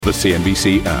The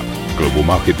CNBC app. Global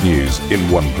market news in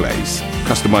one place.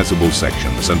 Customizable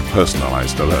sections and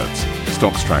personalized alerts.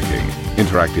 Stocks tracking,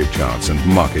 interactive charts and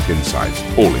market insights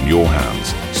all in your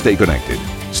hands. Stay connected.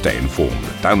 Stay informed.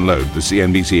 Download the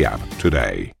CNBC app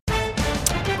today.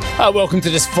 Welcome to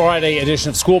this Friday edition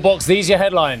of Squawk. These are your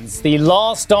headlines. The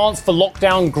last dance for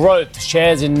lockdown growth.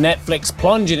 Shares in Netflix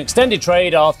plunge in extended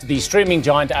trade after the streaming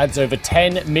giant adds over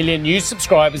 10 million new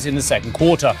subscribers in the second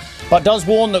quarter, but does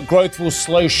warn that growth will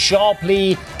slow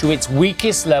sharply to its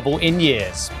weakest level in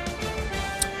years.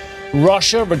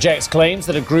 Russia rejects claims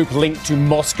that a group linked to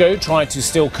Moscow tried to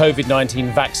steal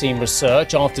COVID-19 vaccine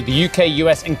research after the UK,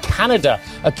 US and Canada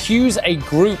accuse a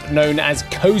group known as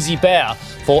Cozy Bear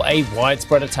for a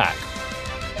widespread attack.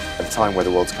 At a time where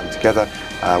the world's come together,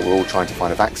 we're all trying to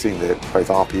find a vaccine that both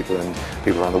our people and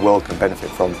people around the world can benefit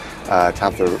from. To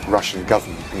have the Russian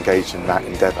government engaged in that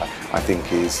endeavour, I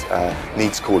think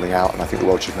needs calling out, and I think the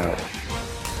world should know it.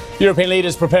 European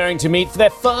leaders preparing to meet for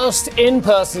their first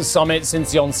in-person summit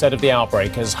since the onset of the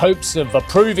outbreak, as hopes of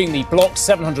approving the blocked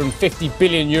 €750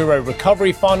 billion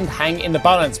recovery fund hang in the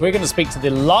balance. We're going to speak to the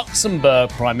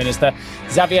Luxembourg Prime Minister,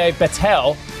 Xavier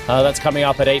Bettel. That's coming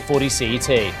up at 8:40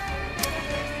 CET.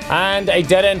 And a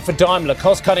dead end for Daimler.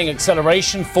 Cost-cutting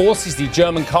acceleration forces the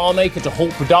German car maker to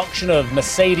halt production of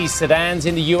Mercedes sedans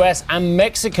in the US and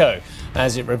Mexico,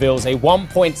 as it reveals a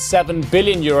 €1.7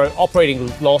 billion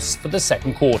operating loss for the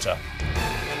second quarter.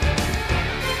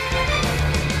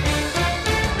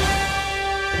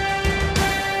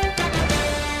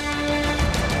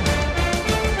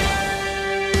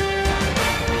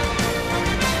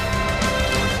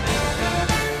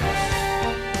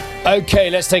 OK,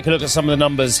 let's take a look at some of the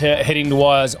numbers here hitting the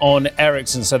wires on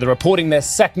Ericsson. So they're reporting their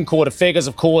second quarter figures.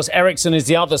 Of course, Ericsson is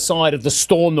the other side of the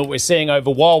storm that we're seeing over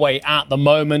Huawei at the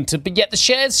moment. But yet the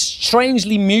shares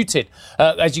strangely muted.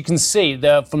 As you can see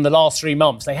from the last 3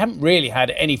 months, they haven't really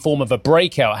had any form of a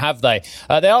breakout, have they?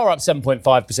 They are up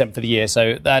 7.5% for the year.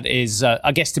 So that is,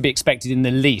 I guess, to be expected in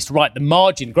the least. Right,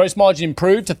 the gross margin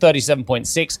improved to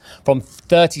 37.6 from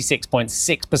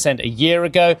 36.6% a year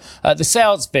ago. The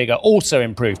sales figure also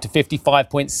improved to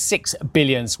 55.6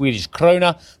 billion Swedish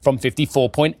krona from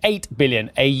 54.8 billion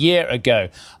a year ago.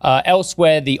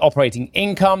 Elsewhere, the operating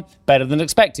income better than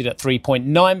expected at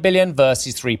 3.9 billion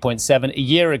versus 3.7 a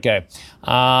year ago.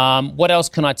 What else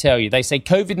can I tell you? They say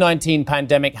COVID-19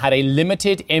 pandemic had a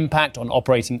limited impact on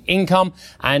operating income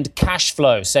and cash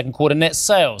flow. Second quarter net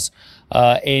sales.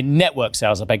 In network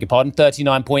sales,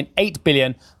 39.8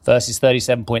 billion versus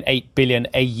 37.8 billion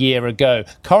a year ago.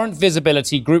 Current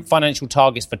visibility group financial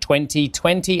targets for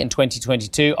 2020 and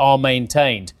 2022 are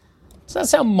maintained. Does that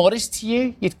sound modest to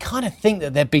you? You'd kind of think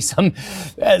that there'd be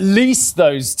at least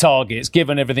those targets,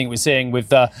 given everything we're seeing with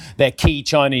their key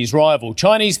Chinese rival.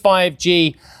 Chinese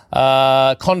 5G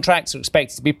contracts are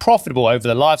expected to be profitable over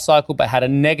the life cycle, but had a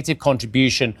negative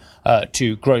contribution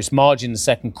to gross margin in the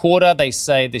second quarter. They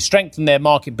say they strengthened their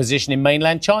market position in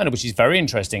mainland China, which is very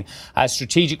interesting, as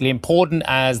strategically important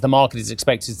as the market is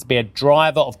expected to be a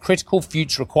driver of critical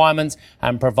future requirements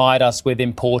and provide us with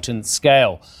important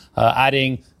scale.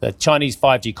 Adding the Chinese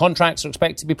 5G contracts are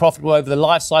expected to be profitable over the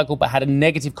life cycle, but had a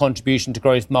negative contribution to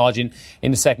gross margin in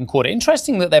the second quarter.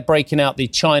 Interesting that they're breaking out the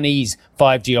Chinese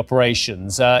 5G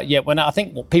operations. Yet when I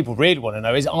think what people really want to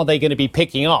know is, are they going to be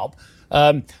picking up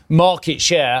market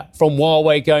share from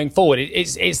Huawei going forward?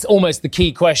 It's almost the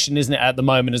key question, isn't it, at the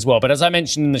moment as well? But as I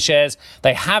mentioned in the shares,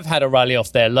 they have had a rally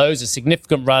off their lows, a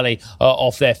significant rally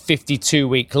off their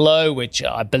 52-week low, which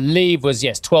I believe was,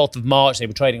 12th of March. They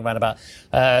were trading around about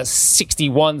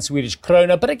 61 Swedish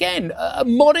krona. But again, a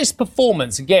modest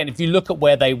performance. Again, if you look at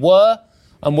where they were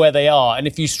and where they are, and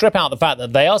if you strip out the fact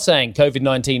that they are saying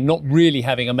COVID-19 not really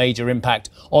having a major impact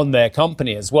on their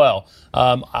company as well,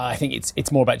 I think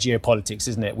it's more about geopolitics,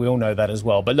 isn't it? We all know that as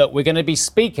well. But look, we're going to be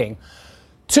speaking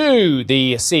to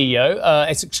the CEO.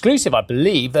 It's exclusive, I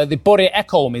believe. The Börje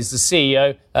Ekholm is the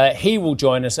CEO. He will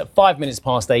join us at 5 minutes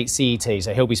past 8 CET.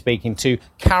 So he'll be speaking to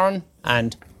Karen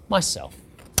and myself.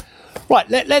 Right,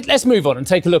 let's move on and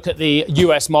take a look at the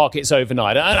US markets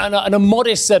overnight. And a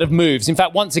modest set of moves. In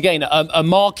fact, once again, a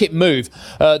market move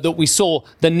that we saw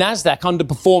the Nasdaq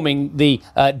underperforming the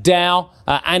Dow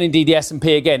and indeed the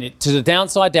S&P again to the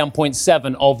downside, down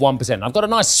 0.7 of 1%. I've got a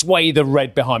nice swathe of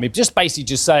red behind me, just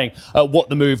saying what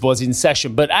the move was in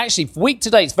session. But actually, week to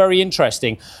date, it's very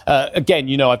interesting.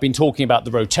 Again, I've been talking about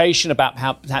the rotation, about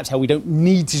how we don't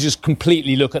need to just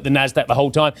completely look at the Nasdaq the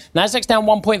whole time. Nasdaq's down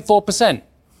 1.4%.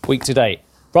 Week to date.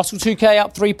 Russell 2K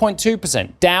up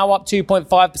 3.2%, Dow up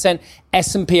 2.5%,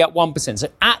 S&P up 1%. So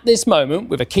at this moment,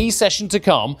 with a key session to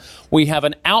come, we have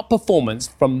an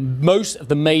outperformance from most of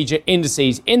the major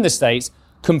indices in the States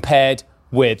compared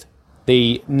with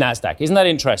the NASDAQ. Isn't that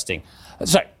interesting?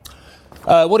 So,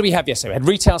 what do we have yesterday? We had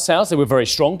retail sales. They were very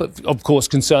strong, but of course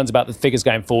concerns about the figures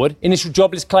going forward. Initial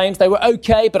jobless claims, they were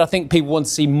okay, but I think people want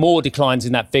to see more declines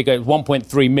in that figure.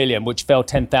 1.3 million, which fell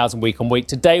 10,000 week on week.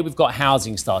 Today we've got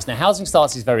housing starts. Now, housing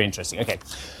starts is very interesting. Okay,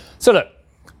 so look,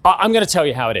 I'm going to tell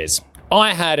you how it is.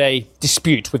 I had a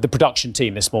dispute with the production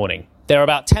team this morning. There are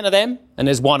about 10 of them, and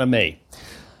there's one of me.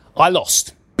 I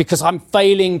lost because I'm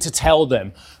failing to tell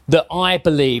them that I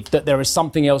believe that there is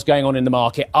something else going on in the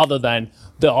market other than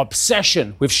the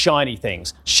obsession with shiny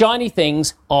things. Shiny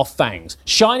things are FANGs.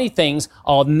 Shiny things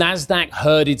are NASDAQ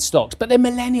herded stocks. But they're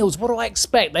millennials. What do I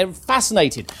expect? They're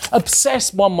fascinated,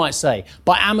 obsessed, one might say,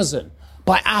 by Amazon,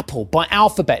 by Apple, by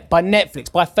Alphabet, by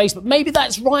Netflix, by Facebook. Maybe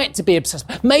that's right to be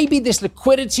obsessed. Maybe this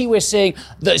liquidity we're seeing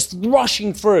that's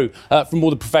rushing through from all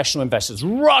the professional investors,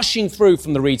 rushing through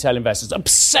from the retail investors,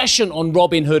 obsession on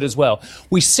Robinhood as well.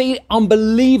 We see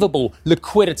unbelievable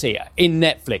liquidity in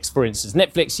Netflix, for instance.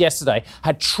 Netflix yesterday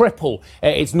had triple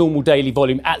its normal daily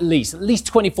volume, at least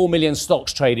 24 million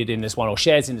stocks traded in this one, or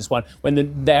shares in this one,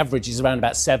 when the average is around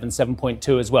about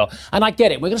 7.2 as well. And I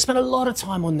get it. We're going to spend a lot of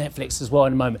time on Netflix as well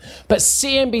in a moment. But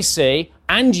CNBC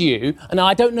and you, and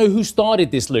I don't know who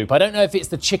started this loop. I don't know if it's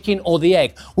the chicken or the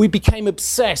egg. We became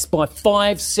obsessed by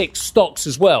 5-6 stocks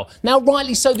as well. Now,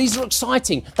 rightly so, these are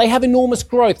exciting. They have enormous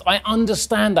growth. I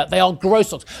understand that. They are growth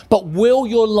stocks. But will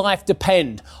your life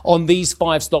depend on these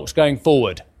 5 stocks going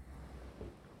forward?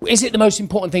 Is it the most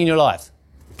important thing in your life?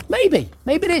 Maybe.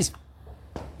 Maybe it is.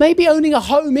 Maybe owning a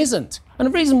home isn't. And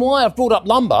the reason why I've brought up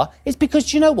lumber is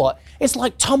because, you know what? It's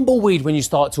like tumbleweed when you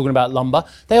start talking about lumber.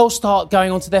 They all start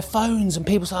going onto their phones and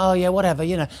people say, oh, yeah, whatever,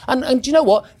 you know. And do you know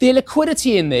what? The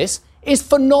liquidity in this is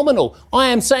phenomenal. I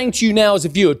am saying to you now as a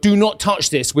viewer, do not touch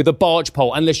this with a barge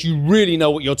pole unless you really know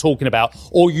what you're talking about,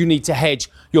 or you need to hedge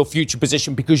your future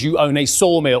position because you own a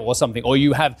sawmill or something, or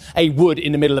you have a wood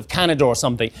in the middle of Canada or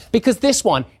something. Because this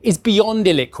one is beyond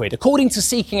illiquid. According to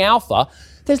Seeking Alpha,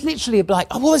 there's literally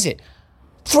like, what was it?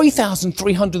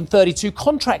 3,332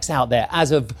 contracts out there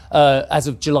as of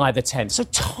July the 10th. So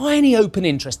tiny open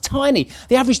interest, tiny.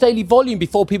 The average daily volume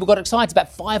before people got excited,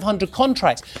 about 500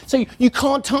 contracts. So you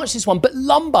can't touch this one. But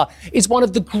lumber is one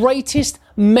of the greatest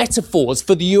metaphors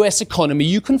for the US economy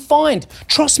you can find.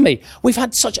 Trust me, we've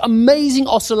had such amazing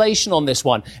oscillation on this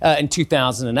one in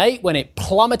 2008 when it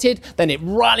plummeted, then it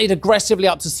rallied aggressively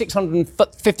up to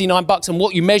 $659. And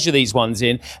what you measure these ones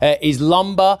in is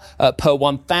lumber per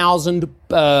 1,000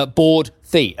 board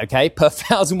feet, okay, per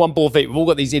 1,001 board feet. We've all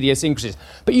got these idiosyncrasies.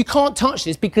 But you can't touch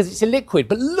this because it's illiquid.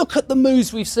 But look at the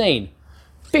moves we've seen.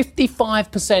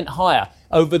 55% higher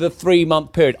over the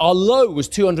 3-month period. Our low was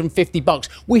 $250.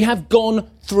 We have gone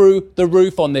through the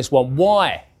roof on this one.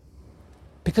 Why?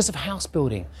 Because of house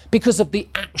building, because of the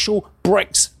actual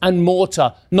bricks and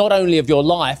mortar, not only of your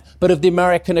life, but of the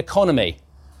American economy.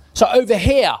 So over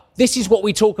here, this is what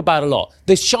we talk about a lot.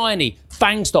 The shiny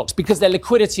FANG stocks, because their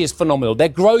liquidity is phenomenal. Their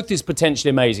growth is potentially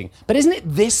amazing. But isn't it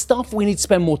this stuff we need to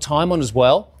spend more time on as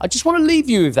well? I just want to leave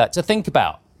you with that to think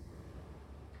about.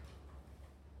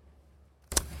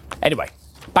 Anyway,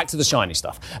 back to the shiny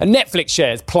stuff. And Netflix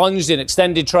shares plunged in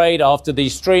extended trade after the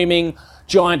streaming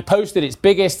giant posted its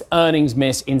biggest earnings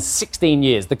miss in 16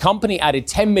 years. The company added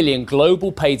 10 million global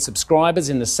paid subscribers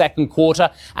in the second quarter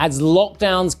as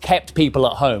lockdowns kept people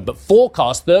at home, but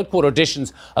forecast third quarter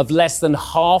additions of less than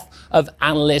half of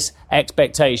analysts'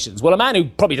 expectations. Well, a man who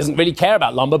probably doesn't really care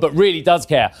about lumber, but really does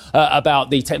care about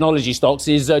the technology stocks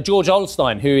is George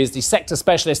Olstein, who is the sector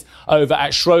specialist over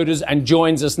at Schroders and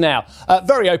joins us now.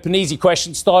 Very open, easy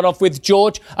question to start off with,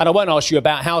 George, and I won't ask you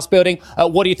about house building.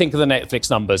 What do you think of the Netflix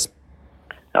numbers?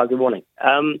 Good morning.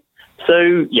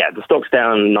 The stock's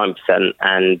down 9%,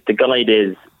 and the guide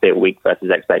is a bit weak versus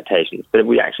expectations. But if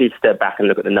we actually step back and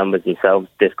look at the numbers themselves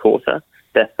this quarter,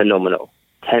 they're phenomenal.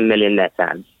 10 million net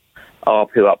adds,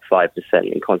 ARPU up 5%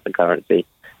 in constant currency,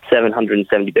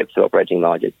 770 bips of operating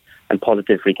margin, and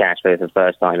positive free cash flow for the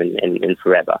first time in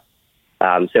forever.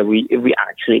 If we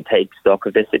actually take stock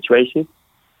of this situation,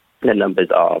 the numbers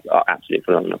are absolutely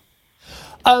phenomenal.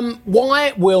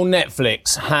 Why will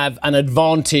Netflix have an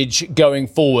advantage going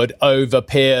forward over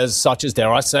peers such as,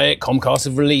 dare I say it, Comcast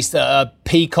have released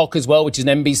Peacock as well, which is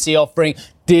an NBC offering.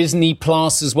 Disney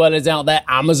Plus as well is out there.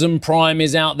 Amazon Prime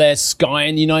is out there. Sky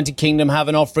in the United Kingdom have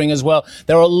an offering as well.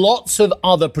 There are lots of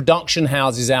other production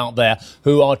houses out there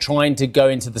who are trying to go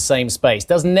into the same space.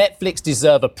 Does Netflix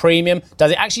deserve a premium? Does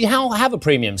it actually have a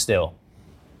premium still?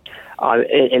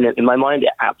 In my mind, it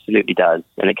absolutely does.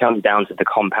 And it comes down to the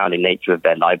compounding nature of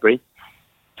their library.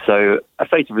 So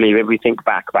effectively, if we think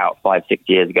back about 5-6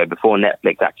 years ago, before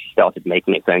Netflix actually started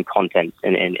making its own content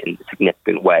in a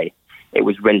significant way, it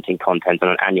was renting content on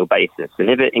an annual basis. And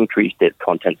if it increased its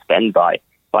content spend by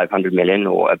 500 million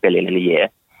or $1 billion in a year,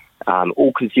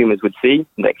 all consumers would see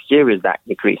next year is that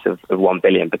increase of 1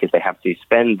 billion, because they have to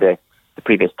spend the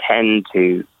previous 10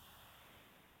 to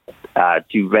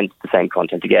rent the same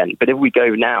content again. But if we go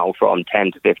now from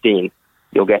 10 to 15,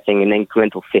 you're getting an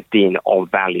incremental 15 of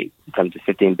value in terms of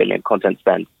 15 billion content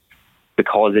spent,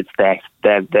 because it's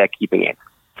they're keeping it.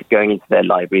 It's going into their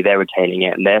library, they're retaining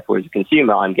it, and therefore as a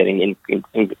consumer, I'm getting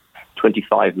in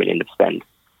 25 million of spend,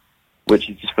 which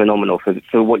is just phenomenal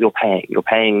for what you're paying. You're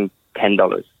paying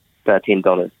 $10,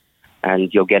 $13,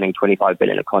 and you're getting 25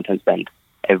 billion of content spent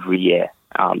every year.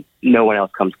 No one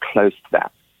else comes close to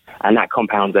that, and that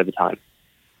compounds over time.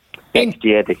 Next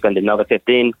year, they spend another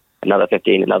 15, another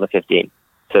 15, another 15.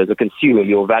 So as a consumer,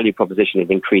 your value proposition is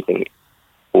increasing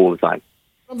all the time.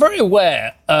 I'm very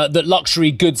aware that luxury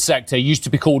goods sector used to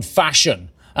be called fashion.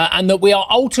 And that we are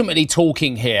ultimately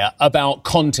talking here about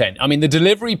content. I mean, the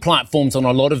delivery platforms on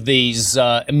a lot of these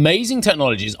amazing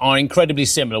technologies are incredibly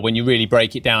similar when you really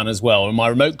break it down as well. And my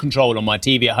remote control on my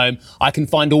TV at home, I can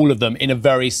find all of them in a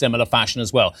very similar fashion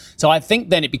as well. So I think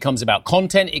then it becomes about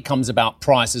content, it comes about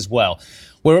price as well.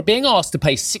 We're being asked to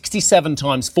pay 67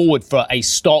 times forward for a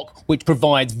stock which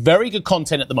provides very good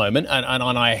content at the moment. And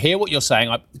I hear what you're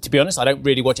saying. To be honest, I don't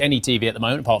really watch any TV at the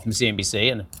moment, apart from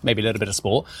CNBC and maybe a little bit of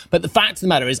sport. But the fact of the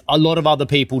matter is, a lot of other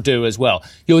people do as well.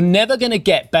 You're never going to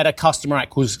get better customer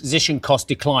acquisition cost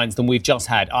declines than we've just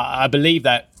had. I believe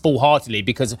that full-heartedly,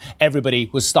 because everybody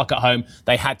was stuck at home.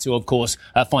 They had to, of course,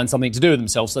 find something to do with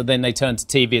themselves. So then they turned to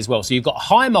TV as well. So you've got a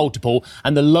high multiple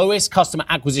and the lowest customer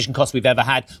acquisition cost we've ever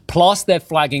had. Plus, they're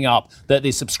flagging up that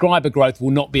the subscriber growth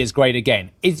will not be as great again.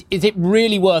 Is it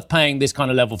really worth paying this kind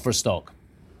of level for a stock?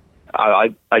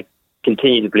 I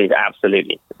continue to believe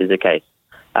absolutely is the case.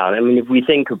 I mean, if we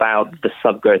think about the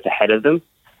sub-growth ahead of them,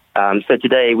 so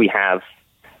today we have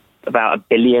about 1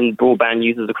 billion broadband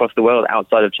users across the world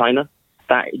outside of China.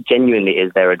 That genuinely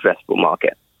is their addressable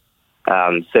market.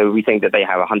 So we think that they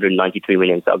have 193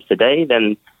 million subs today,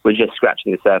 then we're just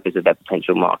scratching the surface of their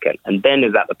potential market. And then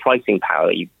is that the pricing power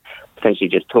that you potentially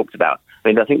just talked about. I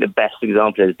mean, I think the best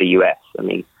example is the US. I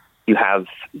mean, you have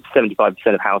 75%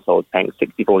 of households paying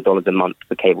 $64 a month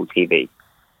for cable TV.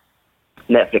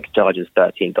 Netflix charges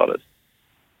 $13.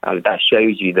 That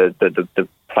shows you the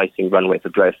pricing runway for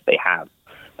growth that they have.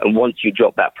 And once you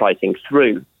drop that pricing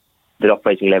through, the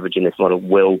operating leverage in this model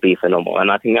will be phenomenal.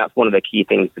 And I think that's one of the key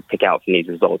things to pick out from these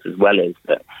results as well, is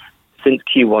that since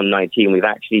Q1 19, we've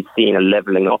actually seen a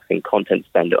leveling off in content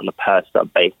spend on a per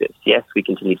sub basis. Yes, we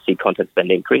continue to see content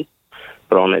spend increase,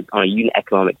 but on a unit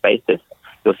economic basis,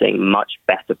 you're seeing much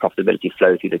better profitability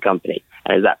flow through the company.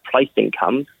 And as that pricing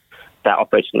comes, that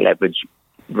operating leverage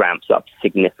ramps up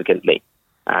significantly.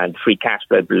 And free cash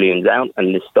flow balloons out,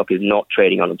 and this stock is not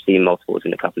trading on obscene multiples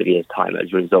in a couple of years' time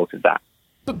as a result of that.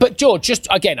 But George, just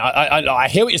again, I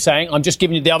hear what you're saying. I'm just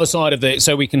giving you the other side of it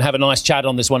so we can have a nice chat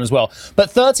on this one as well.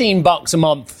 But $13 a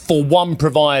month for one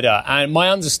provider, and my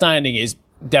understanding is,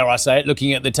 dare I say it,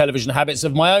 looking at the television habits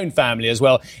of my own family as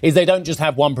well, is they don't just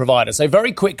have one provider. So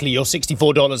very quickly, your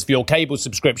 $64 for your cable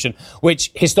subscription,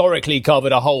 which historically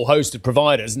covered a whole host of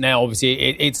providers. Now, obviously,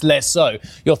 it's less so.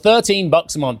 Your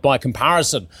 $13 a month by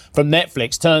comparison from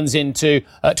Netflix turns into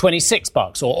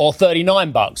 $26 or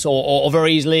 $39 or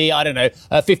very easily, I don't know,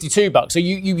 $52. So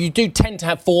you do tend to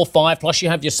have 4 or 5, plus you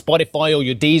have your Spotify or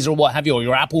your Deezer or what have you, or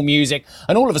your Apple Music,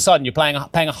 and all of a sudden you're paying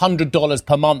 $100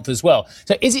 per month as well.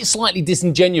 So is it slightly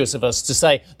disingenuous of us to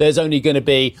say there's only going to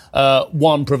be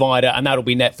one provider and that'll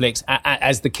be Netflix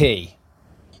as the key?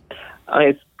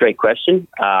 It's a great question,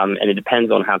 and it depends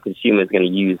on how consumers are going to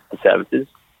use the services.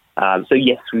 So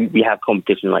yes, we have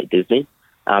competition like Disney,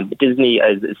 but Disney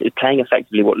is playing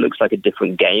effectively what looks like a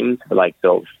different game to the likes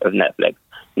of Netflix.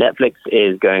 Netflix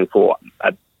is going for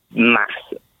a mass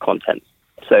content,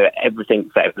 so everything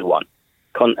for everyone.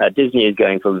 Disney is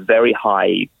going for very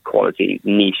high quality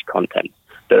niche content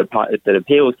that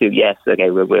appeals to, yes, okay,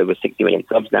 we're 60 million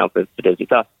subs now for Disney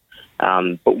Plus,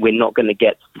 but we're not going to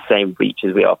get the same reach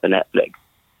as we are for Netflix.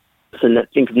 So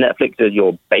think of Netflix as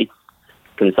your base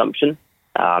consumption,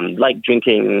 like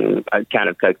drinking a can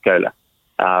of Coca-Cola,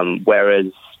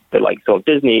 whereas the likes of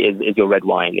Disney is your red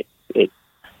wine. It's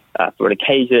for an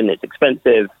occasion, it's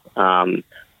expensive,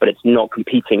 but it's not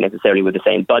competing necessarily with the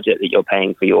same budget that you're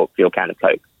paying for your can of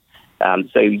Coke.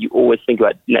 So you always think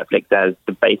about Netflix as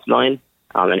the baseline,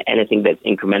 and anything that's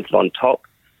incremental on top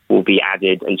will be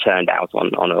added and churned out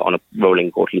on a rolling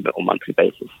quarterly or monthly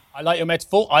basis. I like your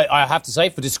metaphor. I have to say,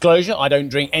 for disclosure, I don't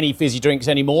drink any fizzy drinks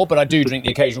anymore, but I do drink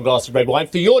the occasional glass of red wine.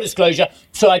 For your disclosure,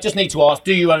 so I just need to ask,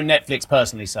 do you own Netflix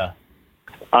personally, sir?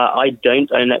 I don't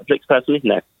own Netflix personally,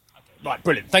 no. Right,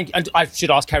 brilliant. Thank you. And I should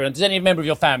ask, carry on, does any member of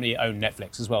your family own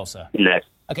Netflix as well, sir? No.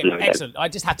 Okay, No, excellent. I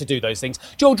just had to do those things.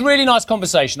 George, really nice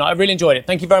conversation. I really enjoyed it.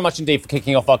 Thank you very much indeed for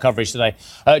kicking off our coverage today.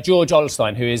 George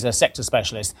Olstein, who is a sector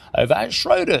specialist over at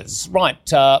Schroders. Right,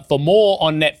 for more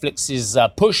on Netflix's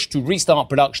push to restart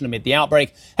production amid the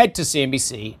outbreak, head to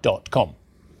cnbc.com.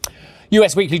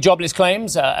 US weekly jobless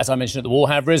claims, as I mentioned at the war,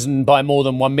 have risen by more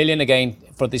than 1 million again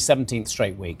for the 17th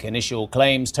straight week. Initial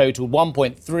claims totaled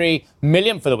 1.3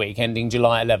 million for the week ending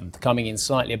July 11th, coming in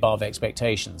slightly above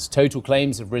expectations. Total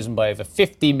claims have risen by over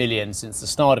 50 million since the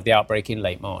start of the outbreak in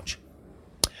late March.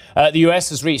 The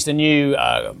US has reached a new,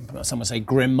 some would say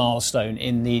grim milestone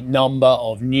in the number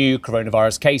of new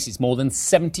coronavirus cases. More than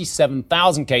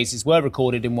 77,000 cases were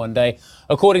recorded in one day,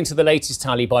 according to the latest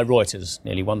tally by Reuters.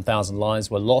 Nearly 1,000 lives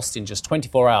were lost in just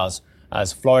 24 hours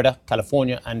as Florida,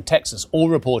 California and Texas all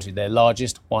reported their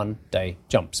largest one-day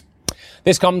jumps.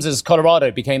 This comes as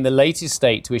Colorado became the latest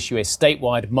state to issue a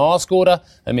statewide mask order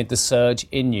amid the surge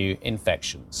in new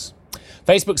infections.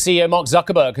 Facebook CEO Mark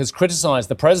Zuckerberg has criticised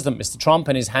the president, Mr. Trump,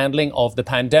 and his handling of the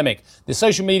pandemic. The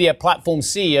social media platform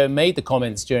CEO made the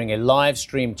comments during a live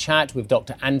stream chat with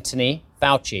Dr. Anthony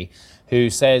Fauci,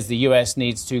 who says the US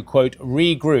needs to, quote,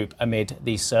 regroup amid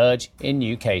the surge in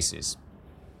new cases.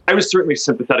 I was certainly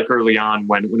sympathetic early on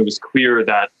when it was clear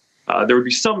that there would be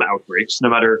some outbreaks, no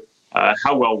matter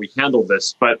how well we handled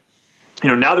this. But,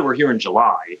 now that we're here in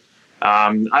July,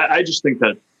 I just think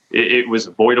that it was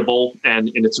avoidable,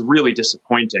 and it's really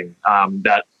disappointing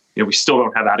that we still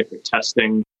don't have adequate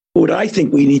testing. What I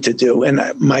think we need to do, and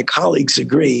my colleagues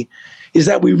agree, is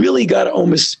that we really got to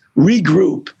almost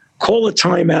regroup, call a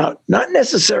timeout, not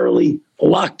necessarily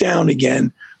lock down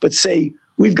again, but say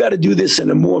we've got to do this in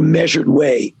a more measured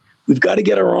way. We've got to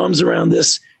get our arms around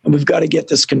this, and we've got to get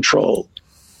this controlled.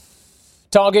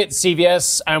 Target,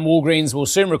 CVS and Walgreens will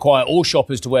soon require all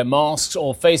shoppers to wear masks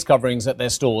or face coverings at their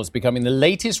stores, becoming the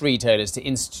latest retailers to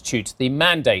institute the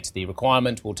mandate. The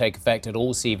requirement will take effect at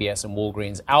all CVS and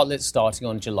Walgreens outlets starting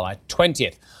on July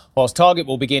 20th, whilst Target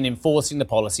will begin enforcing the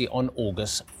policy on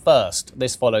August 1st.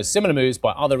 This follows similar moves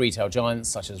by other retail giants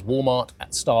such as Walmart,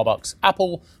 Starbucks,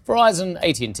 Apple, Verizon,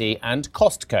 AT&T and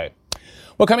Costco.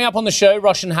 Well, coming up on the show,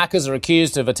 Russian hackers are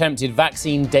accused of attempted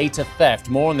vaccine data theft.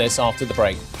 More on this after the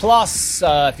break. Plus,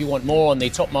 if you want more on the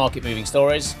top market moving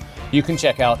stories, you can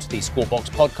check out the Squawk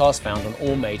Box podcast found on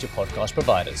all major podcast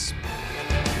providers.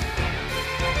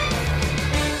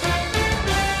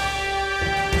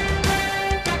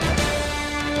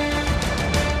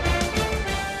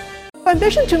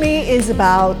 Ambition to me is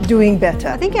about doing better.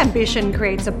 I think ambition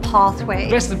creates a pathway.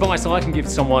 The best advice I can give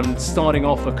to someone starting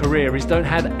off a career is don't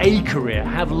have a career,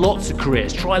 have lots of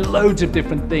careers, try loads of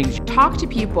different things. Talk to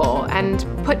people and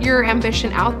put your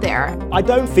ambition out there. I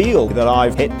don't feel that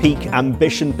I've hit peak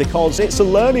ambition because it's a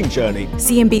learning journey.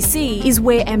 CNBC is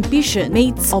where ambition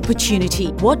meets opportunity.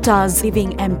 What does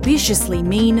living ambitiously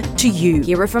mean to you?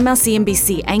 Hear it from our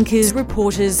CNBC anchors,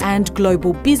 reporters and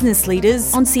global business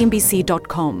leaders on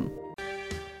CNBC.com.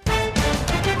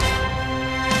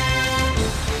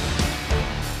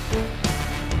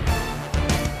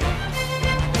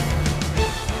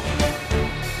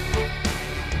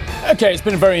 Okay, it's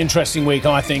been a very interesting week,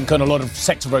 I think, on a lot of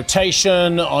sector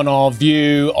rotation, on our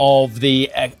view of the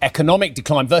economic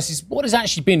decline versus what has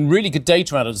actually been really good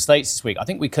data out of the States this week. I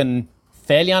think we can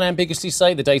fairly unambiguously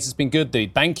say the data's been good. The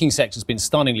banking sector's been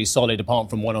stunningly solid, apart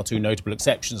from one or two notable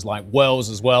exceptions like Wells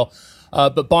as well.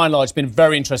 But by and large, it's been a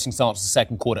very interesting start to the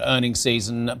second quarter earnings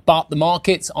season. But the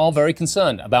markets are very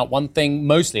concerned about one thing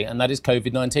mostly, and that is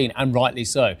COVID-19, and rightly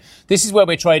so. This is where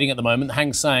we're trading at the moment.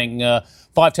 Hang Seng,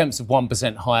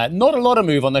 0.5% higher. Not a lot of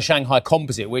move on the Shanghai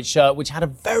Composite, which had a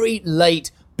very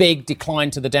late big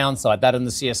decline to the downside, that and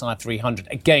the CSI 300.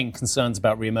 Again, concerns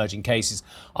about re-emerging cases,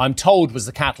 I'm told, was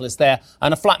the catalyst there.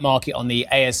 And a flat market on the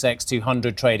ASX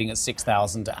 200 trading at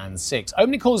 6,006.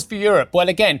 Opening calls for Europe. Well,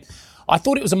 again, I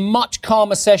thought it was a much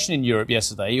calmer session in Europe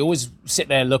yesterday. You always sit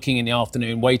there looking in the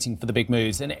afternoon, waiting for the big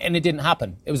moves, and it didn't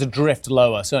happen. It was a drift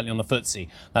lower, certainly on the FTSE,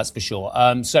 that's for sure.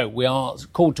 So we are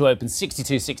called to open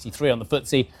 62.63 on the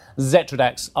FTSE.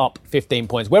 Xetra up 15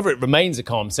 points. Whether it remains a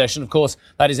calm session, of course,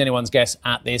 that is anyone's guess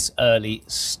at this early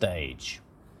stage.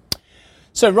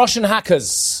 So Russian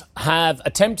hackers have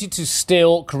attempted to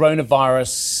steal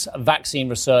coronavirus vaccine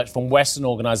research from Western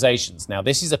organisations. Now,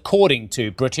 this is according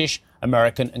to British,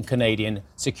 American and Canadian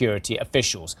security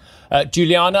officials.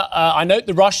 Juliana, I note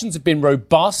the Russians have been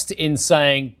robust in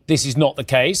saying this is not the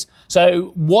case.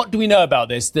 So what do we know about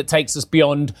this that takes us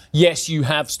beyond, yes, you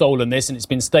have stolen this and it's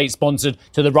been state-sponsored,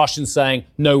 to the Russians saying,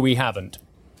 no, we haven't?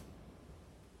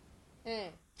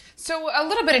 So a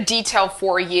little bit of detail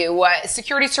for you.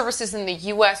 Security services in the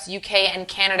US, UK, and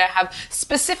Canada have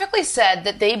specifically said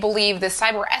that they believe the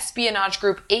cyber espionage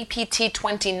group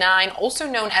APT29, also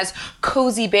known as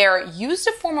Cozy Bear, used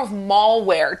a form of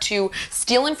malware to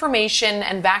steal information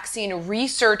and vaccine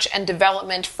research and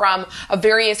development from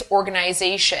various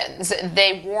organizations.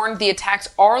 They warned the attacks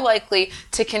are likely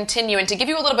to continue. And to give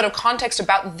you a little bit of context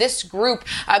about this group,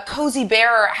 Cozy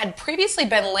Bear had previously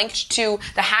been linked to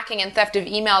the hacking and theft of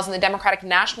emails in the Democratic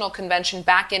National Convention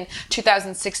back in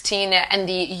 2016 and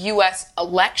the U.S.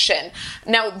 election.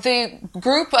 Now, the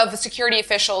group of security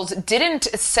officials didn't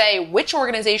say which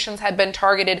organizations had been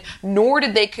targeted, nor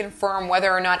did they confirm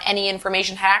whether or not any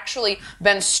information had actually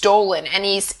been stolen,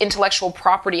 any intellectual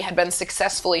property had been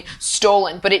successfully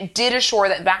stolen. But it did assure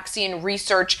that vaccine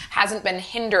research hasn't been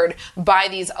hindered by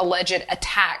these alleged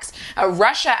attacks.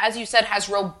 Russia, as you said, has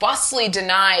robustly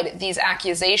denied these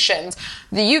accusations.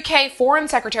 The UK Foreign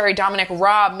Secretary Dominic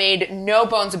Raab made no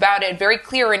bones about it, very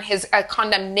clear in his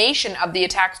condemnation of the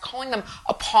attacks, calling them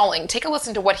appalling. Take a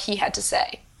listen to what he had to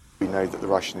say. We know that the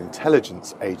Russian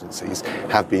intelligence agencies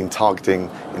have been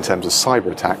targeting, in terms of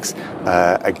cyber attacks,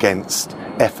 against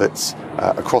efforts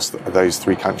across those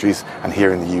three countries and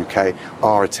here in the UK,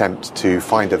 our attempt to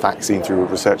find a vaccine through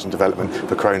research and development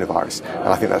for coronavirus. And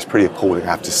I think that's pretty appalling, I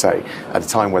have to say. At a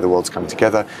time where the world's coming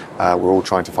together, we're all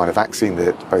trying to find a vaccine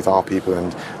that both our people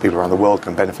and people around the world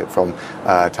can benefit from.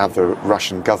 To have the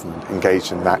Russian government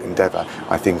engaged in that endeavour,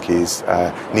 I think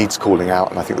needs calling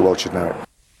out, and I think the world should know it.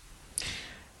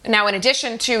 Now, in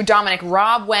addition to Dominic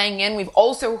Raab weighing in, we've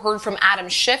also heard from Adam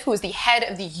Schiff, who is the head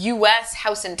of the U.S.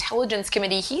 House Intelligence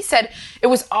Committee. He said it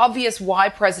was obvious why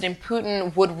President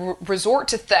Putin would resort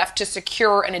to theft to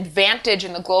secure an advantage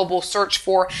in the global search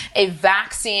for a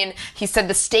vaccine. He said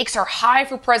the stakes are high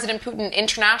for President Putin.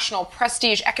 International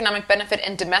prestige, economic benefit,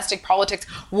 and domestic politics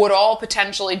would all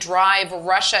potentially drive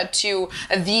Russia to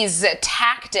these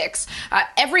tactics.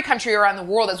 Every country around the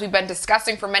world, as we've been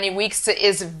discussing for many weeks,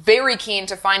 is very keen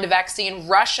to find a vaccine.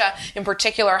 Russia, in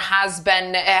particular, has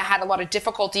been had a lot of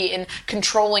difficulty in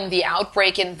controlling the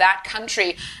outbreak in that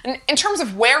country. And in terms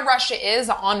of where Russia is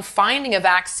on finding a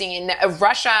vaccine,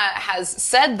 Russia has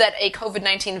said that a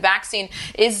COVID-19 vaccine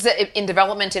is in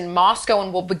development in Moscow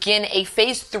and will begin a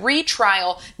phase 3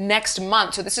 trial next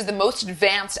month. So this is the most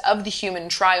advanced of the human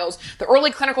trials. The early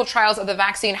clinical trials of the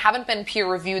vaccine haven't been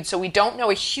peer-reviewed, so we don't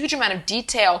know a huge amount of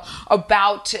detail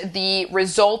about the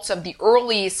results of the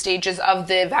early stages of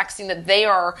the vaccine that they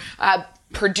are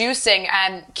producing.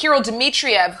 And Kirill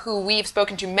Dmitriev, who we've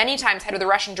spoken to many times, head of the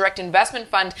Russian Direct Investment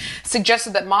Fund,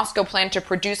 suggested that Moscow planned to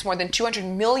produce more than 200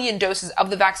 million doses of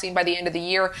the vaccine by the end of the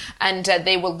year, and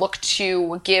they will look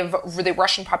to give the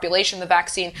Russian population the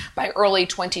vaccine by early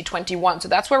 2021. So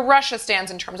that's where Russia stands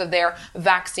in terms of their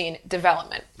vaccine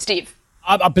development. Steve.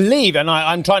 I believe, and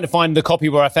I'm trying to find the copy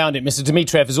where I found it, Mr.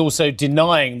 Dmitriev is also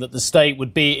denying that the state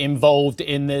would be involved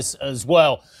in this as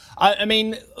well. I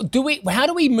mean, how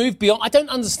do we move beyond? I don't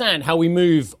understand how we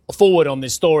move forward on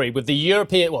this story with the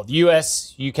the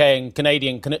US, UK and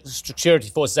Canadian security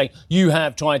forces saying, you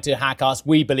have tried to hack us,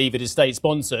 we believe it is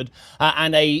state-sponsored,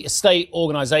 and a state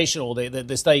organisation or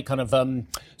the state kind of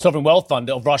sovereign wealth fund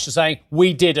of Russia saying,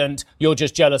 we didn't, you're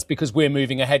just jealous because we're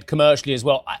moving ahead commercially as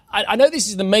well. I know this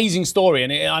is an amazing story,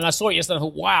 and I saw it yesterday and I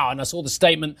thought, wow, and I saw the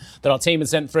statement that our team had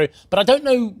sent through, but I don't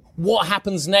know what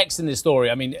happens next in this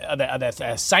story. I mean, are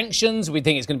there sanctions? We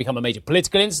think it's going to become a major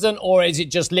political incident, or is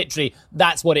it just literally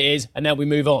that's what it is and then we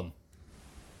move on?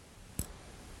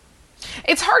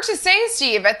 It's hard to say,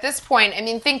 Steve, at this point. I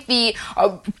mean, I think the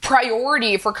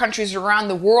priority for countries around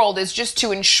the world is just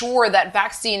to ensure that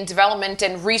vaccine development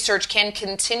and research can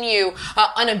continue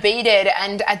unabated.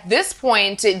 And at this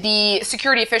point, the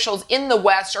security officials in the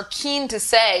West are keen to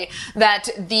say that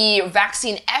the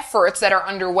vaccine efforts that are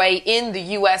underway in the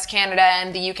US, Canada,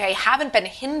 and the UK haven't been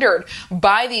hindered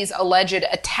by these alleged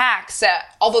attacks,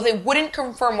 although they wouldn't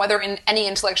confirm whether any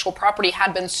intellectual property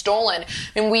had been stolen.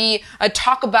 And we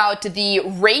talk about the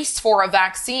race for a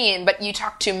vaccine, but you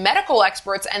talk to medical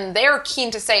experts and they're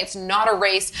keen to say it's not a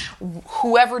race.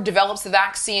 Whoever develops the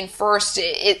vaccine first,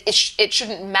 it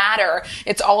shouldn't matter.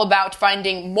 It's all about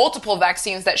finding multiple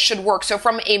vaccines that should work. So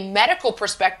from a medical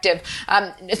perspective,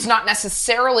 it's not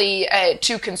necessarily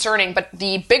too concerning, but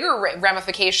the bigger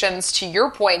ramifications, to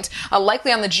your point,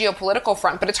 likely on the geopolitical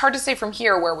front. But it's hard to say from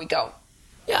here where we go.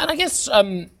 Yeah, and I guess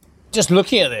just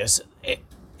looking at this,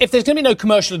 if there's going to be no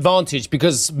commercial advantage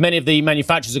because many of the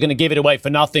manufacturers are going to give it away for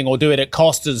nothing or do it at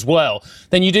cost as well,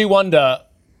 then you do wonder,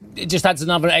 it just adds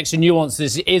another extra nuance to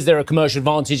this. Is there a commercial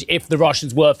advantage if the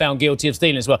Russians were found guilty of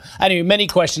stealing as well? Anyway, many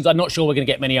questions. I'm not sure we're going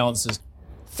to get many answers.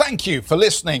 Thank you for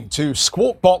listening to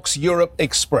Squawk Box Europe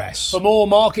Express. For more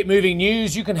market-moving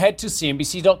news, you can head to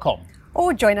cnbc.com.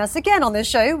 Or join us again on the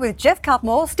show with Jeff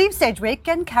Cutmore, Steve Sedgwick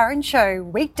and Karen Cho,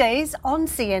 weekdays on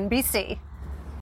CNBC.